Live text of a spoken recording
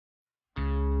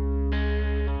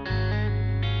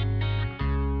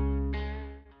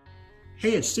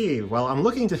Hey, it's Steve. Well, I'm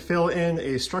looking to fill in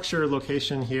a structure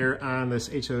location here on this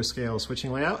HO scale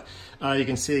switching layout. You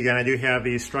can see again, I do have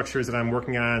these structures that I'm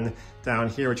working on down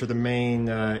here, which are the main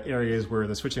areas where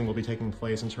the switching will be taking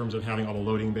place in terms of having all the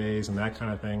loading bays and that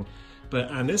kind of thing.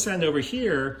 But on this end over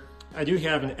here, I do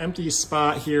have an empty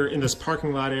spot here in this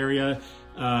parking lot area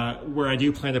where I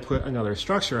do plan to put another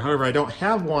structure. However, I don't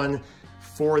have one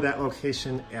for that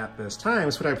location at this time.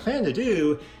 So what I plan to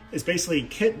do is basically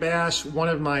kit bash one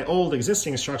of my old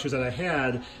existing structures that I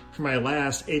had for my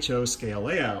last HO scale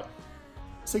layout.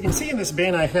 So you can see in this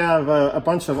bin I have a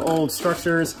bunch of old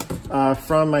structures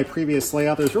from my previous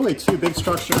layout. There's really two big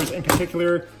structures in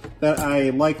particular that I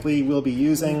likely will be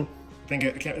using. I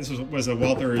think this was a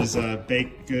Walther's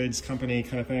baked goods company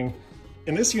kind of thing.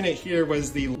 And this unit here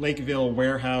was the Lakeville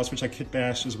warehouse, which I kit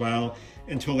bashed as well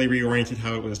and totally reoriented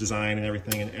how it was designed and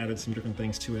everything and added some different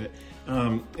things to it.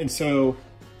 And so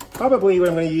probably what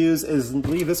I'm going to use is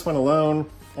leave this one alone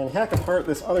and hack apart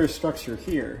this other structure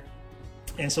here.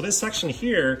 And so this section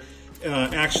here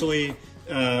actually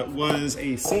was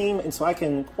a seam, and so I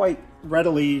can quite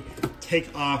readily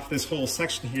take off this whole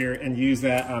section here and use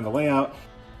that on the layout.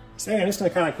 So I'm just going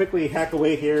to kind of quickly hack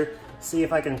away here, see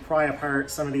if I can pry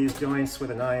apart some of these joints with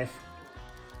a knife.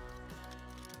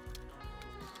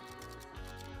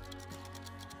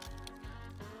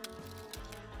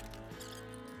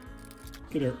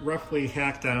 Get it roughly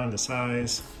hacked down to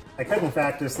size. I could in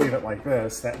fact just leave it like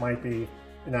this. That might be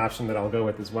an option that I'll go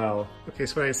with as well. Okay,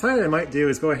 so what I decided I might do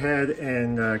is go ahead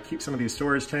and keep some of these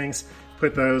storage tanks,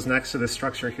 put those next to this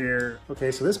structure here. Okay,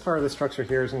 so this part of the structure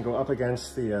here is gonna go up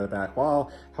against the back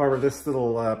wall. However, this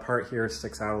little part here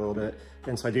sticks out a little bit.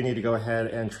 And so I do need to go ahead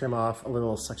and trim off a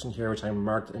little section here, which I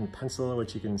marked in pencil,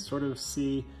 which you can sort of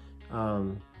see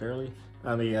barely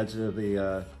on the edge of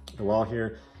the wall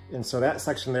here. And so that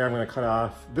section there I'm going to cut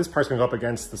off. This part's going to go up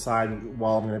against the side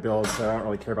wall I'm going to build, so I don't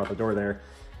really care about the door there.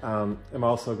 I'm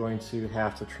also going to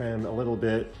have to trim a little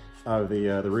bit of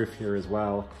the roof here as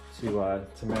well to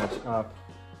match up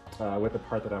with the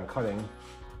part that I'm cutting.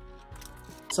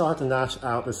 So I'll have to notch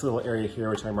out this little area here,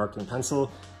 which I marked in pencil,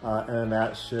 and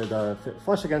that should fit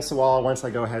flush against the wall once I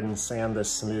go ahead and sand this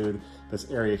smooth,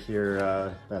 this area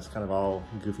here that's kind of all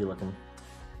goofy looking.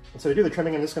 So to do the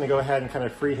trimming, I'm just going to go ahead and kind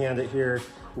of freehand it here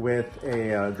with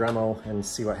a Dremel and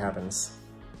see what happens.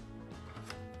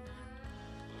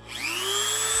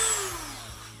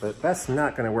 But that's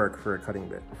not going to work for a cutting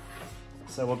bit.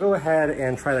 So we'll go ahead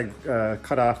and try to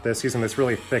cut off this using this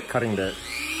really thick cutting bit.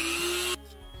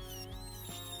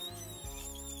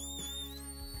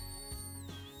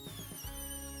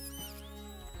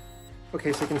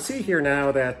 Okay, so you can see here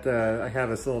now that I have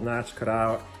this little notch cut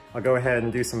out. I'll go ahead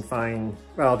and do some fine,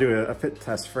 well, I'll do a fit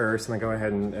test first and then go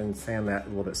ahead and sand that a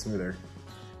little bit smoother.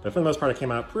 But for the most part, it came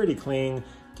out pretty clean,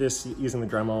 just using the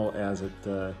Dremel as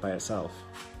it by itself.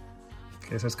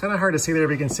 Okay, so it's kind of hard to see there,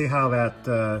 but you can see how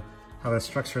that how the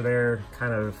structure there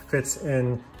kind of fits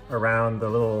in around the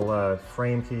little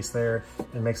frame piece there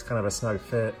and makes kind of a snug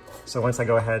fit. So once I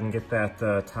go ahead and get that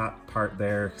top part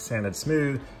there sanded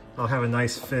smooth, I'll have a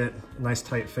nice fit, nice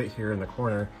tight fit here in the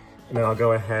corner. And then I'll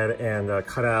go ahead and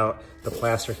cut out the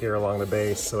plaster here along the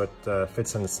base so it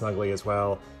fits in snugly as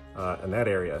well in that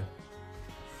area.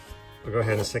 I'll go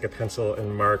ahead and stick a pencil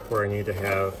and mark where I need to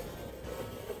have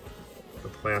the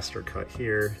plaster cut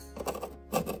here.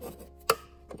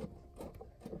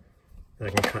 And I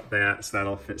can cut that so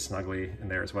that'll fit snugly in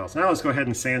there as well. So now let's go ahead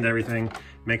and sand everything,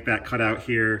 make that cut out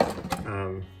here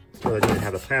so that I need to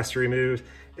have the plaster removed.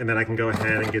 And then I can go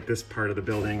ahead and get this part of the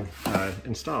building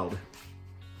installed.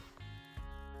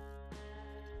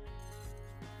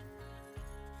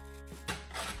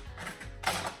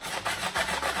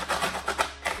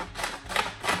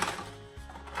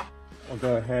 I'll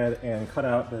go ahead and cut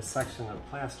out this section of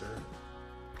plaster.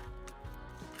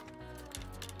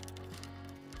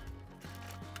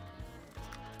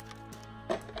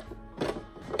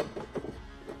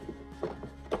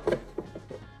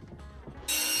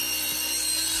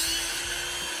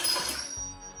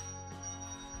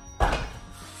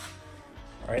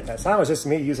 All right, that was just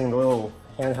me using the little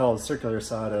handheld circular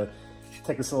saw to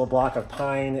take this little block of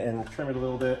pine and trim it a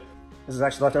little bit. This is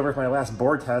actually left over from my last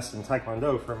board test in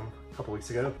Taekwondo from a couple weeks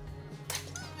ago.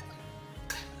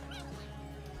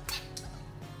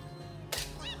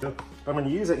 I'm going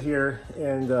to use it here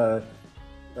and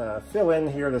fill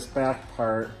in here this back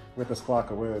part with this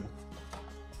block of wood.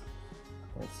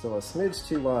 It's still a smidge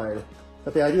too wide,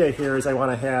 but the idea here is I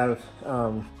want to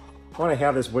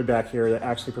have this wood back here that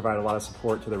actually provide a lot of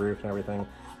support to the roof and everything.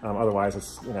 Otherwise,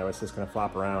 it's just going to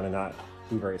flop around and not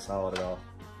be very solid at all.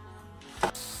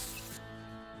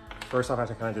 First off, I have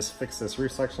to kind of just fix this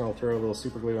roof section. I'll throw a little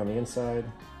super glue on the inside.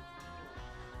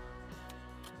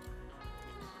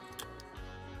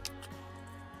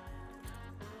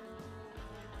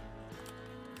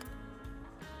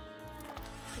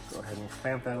 Go ahead and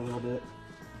clamp that a little bit.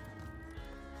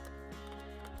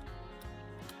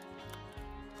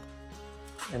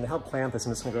 And to help clamp this,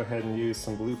 I'm just gonna go ahead and use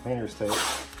some blue painter's tape.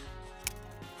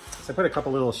 So I put a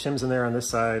couple little shims in there on this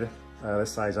side.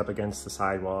 This side's up against the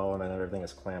sidewall, and then everything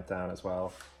is clamped down as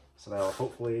well. So that'll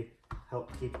hopefully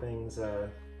help keep things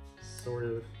sort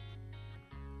of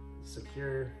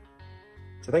secure.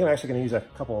 So I think I'm actually gonna use a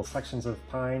couple of sections of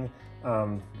pine.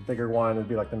 Bigger one would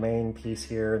be like the main piece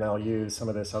here, and I'll use some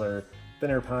of this other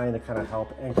thinner pine to kind of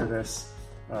help anchor this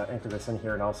in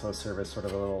here, and also serve as sort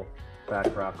of a little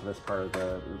backdrop to this part of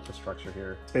the structure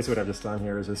here. Basically what I've just done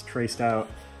here is just traced out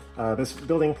this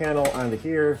building panel onto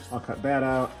here. I'll cut that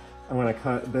out. I'm going to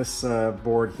cut this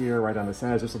board here right on this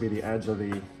edge. This will be the edge of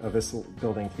this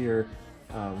building here,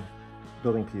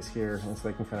 building piece here, and so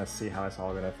they can kind of see how it's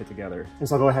all going to fit together. And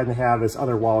so I'll go ahead and have this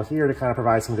other wall here to kind of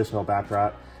provide some additional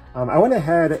backdrop. I went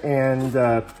ahead and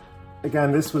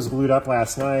again, this was glued up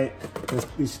last night.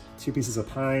 These two pieces of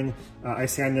pine. I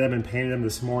sanded them and painted them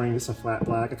this morning, just a flat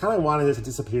black. I kind of wanted it to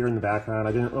disappear in the background.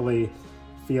 I didn't really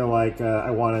feel like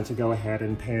I wanted to go ahead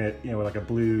and paint it, with like a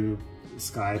blue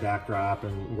sky backdrop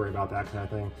and worry about that kind of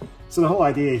thing. So the whole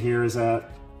idea here is that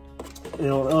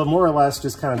it'll more or less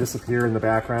just kind of disappear in the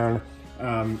background.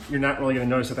 You're not really going to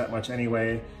notice it that much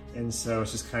anyway, and so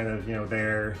it's just kind of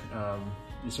there.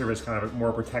 You serve as kind of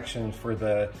more protection for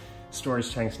the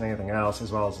storage tanks and anything else,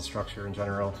 as well as the structure in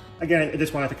general. Again, I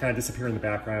just wanted to kind of disappear in the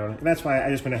background, and that's why I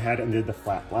just went ahead and did the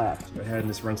flat black. Go ahead and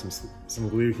just run some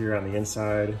glue here on the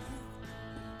inside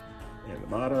and the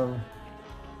bottom.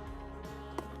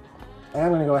 And I'm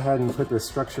going to go ahead and put this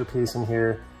structure piece in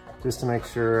here just to make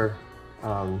sure.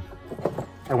 I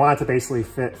want it to basically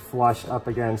fit flush up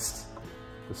against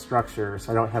the structure,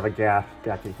 so I don't have a gap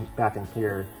back in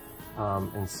here.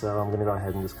 And so I'm going to go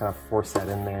ahead and just kind of force that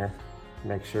in there,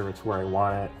 make sure it's where I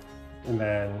want it, and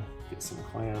then get some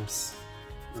clamps,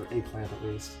 or a clamp at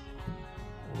least,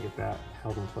 and get that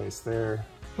held in place there.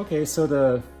 Okay, so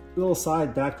the little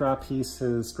side backdrop piece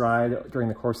has dried during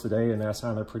the course of the day, and that's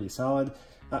on there pretty solid.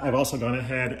 I've also gone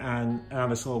ahead and on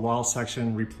this little wall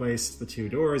section replaced the two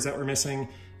doors that were missing,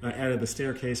 added the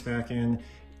staircase back in,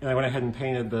 and I went ahead and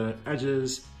painted the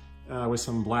edges with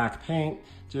some black paint,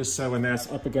 just so when that's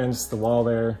up against the wall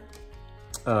there,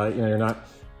 you're not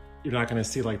going to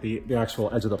see like the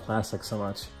actual edge of the plastic so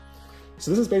much.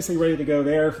 So this is basically ready to go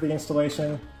there for the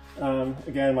installation.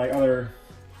 Again, my other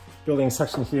building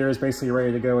section here is basically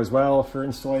ready to go as well for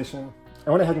installation. I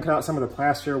went ahead and cut out some of the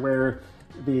plaster where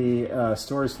the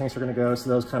storage tanks are going to go, so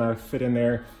those kind of fit in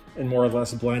there and more or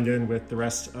less blend in with the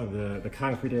rest of the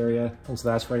concrete area, and so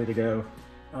that's ready to go.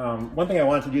 One thing I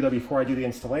wanted to do though before I do the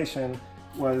installation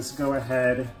was go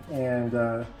ahead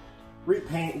and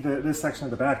repaint this section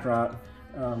of the backdrop,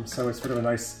 so it's sort of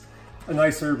a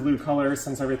nicer blue color,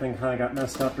 since everything kind of got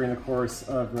messed up during the course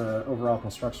of the overall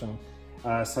construction.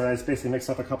 So I just basically mixed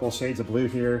up a couple of shades of blue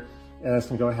here, and I just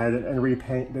can go ahead and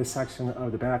repaint this section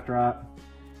of the backdrop.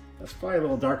 That's probably a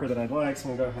little darker than I'd like, so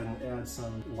I'm gonna go ahead and add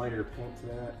some lighter paint to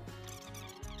that.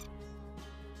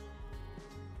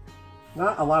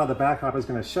 Not a lot of the backdrop is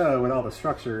going to show with all the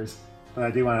structures, but I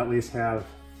do want to at least have,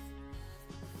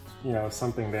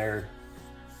 something there.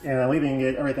 And I'm leaving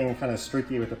everything kind of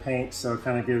streaky with the paint, so it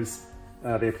kind of gives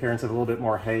the appearance of a little bit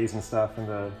more haze and stuff in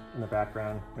the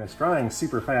background. And it's drying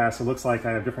super fast, so it looks like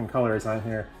I have different colors on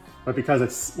here. But because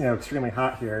it's extremely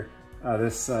hot here,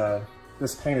 this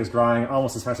paint is drying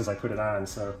almost as fast as I put it on.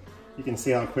 So you can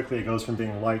see how quickly it goes from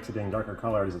being light to being darker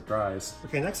colored as it dries.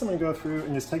 Okay, next I'm going to go through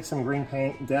and just take some green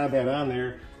paint, dab that on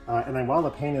there, and then while the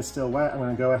paint is still wet, I'm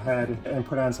going to go ahead and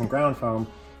put on some ground foam.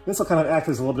 This will kind of act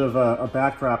as a little bit of a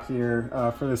backdrop here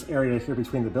for this area here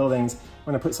between the buildings. I'm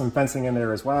going to put some fencing in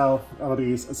there as well. There'll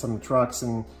be some trucks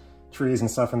and trees and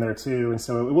stuff in there too, and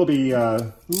so it will be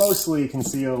mostly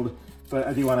concealed, but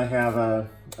I do want to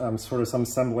have sort of some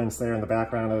semblance there in the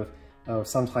background of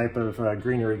some type of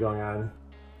greenery going on.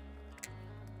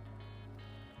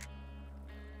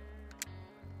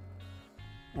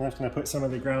 I'm just going to put some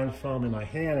of the ground foam in my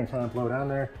hand and kind of blow it on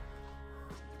there.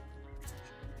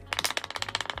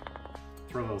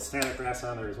 Throw a little static grass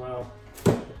on there as well.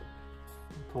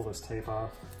 Pull this tape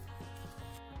off.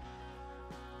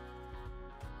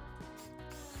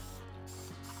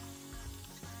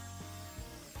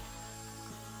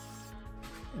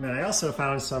 And then I also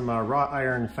found some wrought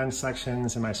iron fence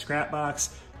sections in my scrap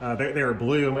box. They were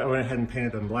blue, I went ahead and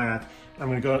painted them black. I'm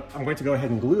going to go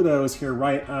ahead and glue those here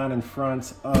right on in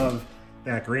front of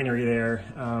that greenery there,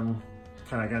 kind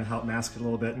of again help mask it a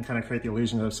little bit and kind of create the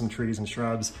illusion of some trees and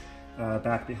shrubs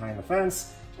back behind the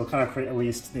fence. It'll kind of create at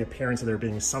least the appearance of there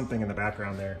being something in the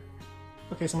background there.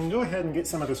 Okay, so I'm gonna go ahead and get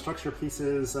some of the structure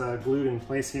pieces glued in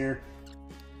place here.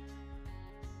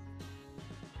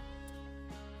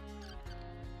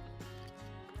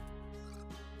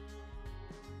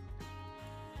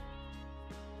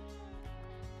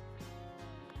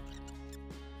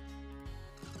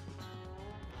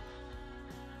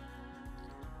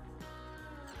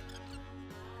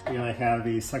 Again, I have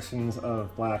these sections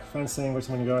of black fencing, which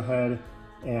I'm going to go ahead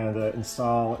and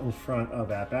install in front of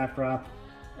that backdrop,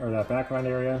 or that background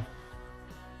area.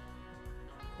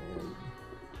 And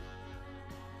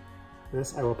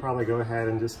this, I will probably go ahead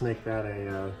and just make that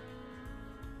a,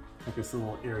 like this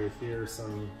little area here,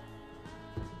 some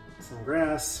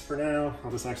grass for now.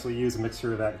 I'll just actually use a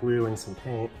mixture of that glue and some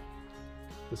paint.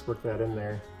 Just work that in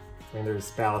there. I mean,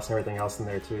 there's ballast and everything else in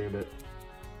there too, but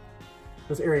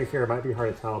this area here might be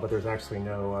hard to tell, but there's actually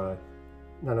none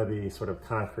of the sort of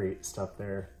concrete stuff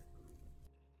there.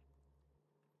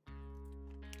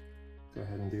 Go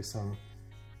ahead and do some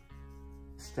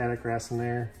static grass in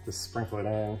there. Just sprinkle it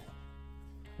in. I'm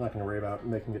not going to worry about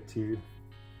making it too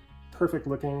perfect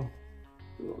looking.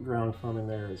 A little ground foam in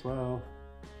there as well.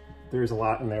 There's a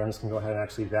lot in there. I'm just going to go ahead and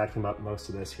actually vacuum up most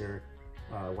of this here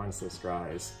once this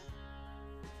dries.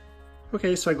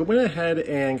 Okay, so I went ahead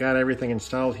and got everything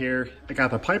installed here. I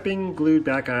got the piping glued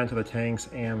back onto the tanks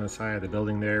and the side of the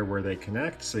building there where they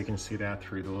connect, so you can see that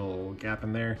through the little gap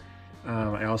in there.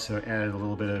 I also added a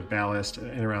little bit of ballast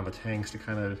in around the tanks to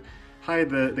kind of hide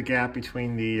the gap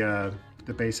between the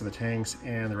base of the tanks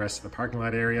and the rest of the parking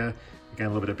lot area. Again, a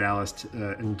little bit of ballast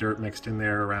and dirt mixed in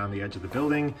there around the edge of the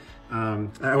building.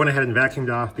 I went ahead and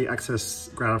vacuumed off the excess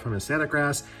ground from the static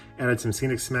grass, added some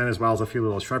scenic cement as well as a few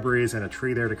little shrubberies and a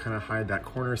tree there to kind of hide that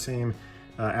corner seam.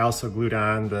 I also glued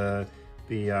on the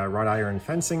wrought iron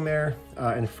fencing there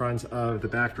in front of the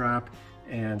backdrop,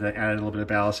 and added a little bit of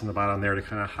ballast in the bottom there to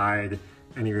kind of hide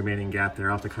any remaining gap there.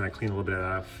 I'll have to kind of clean a little bit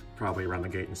off probably around the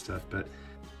gate and stuff, but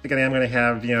again, I'm going to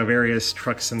have, you know, various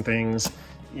trucks and things,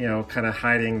 you know, kind of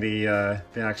hiding the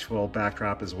actual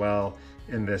backdrop as well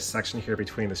in this section here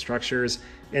between the structures.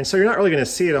 And so you're not really going to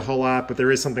see it a whole lot, but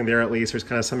there is something there at least. There's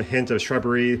kind of some hint of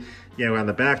shrubbery, you know, on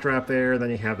the backdrop there. Then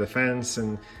you have the fence,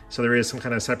 and so there is some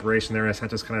kind of separation there. It's not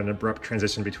just kind of an abrupt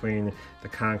transition between the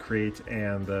concrete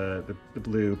and the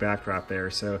blue backdrop there.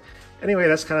 So anyway,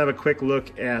 that's kind of a quick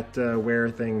look at where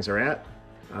things are at.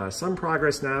 Some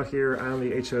progress now here on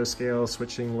the HO scale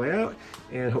switching layout,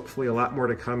 and hopefully a lot more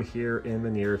to come here in the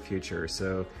near future.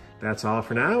 So that's all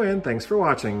for now, and thanks for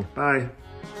watching. Bye.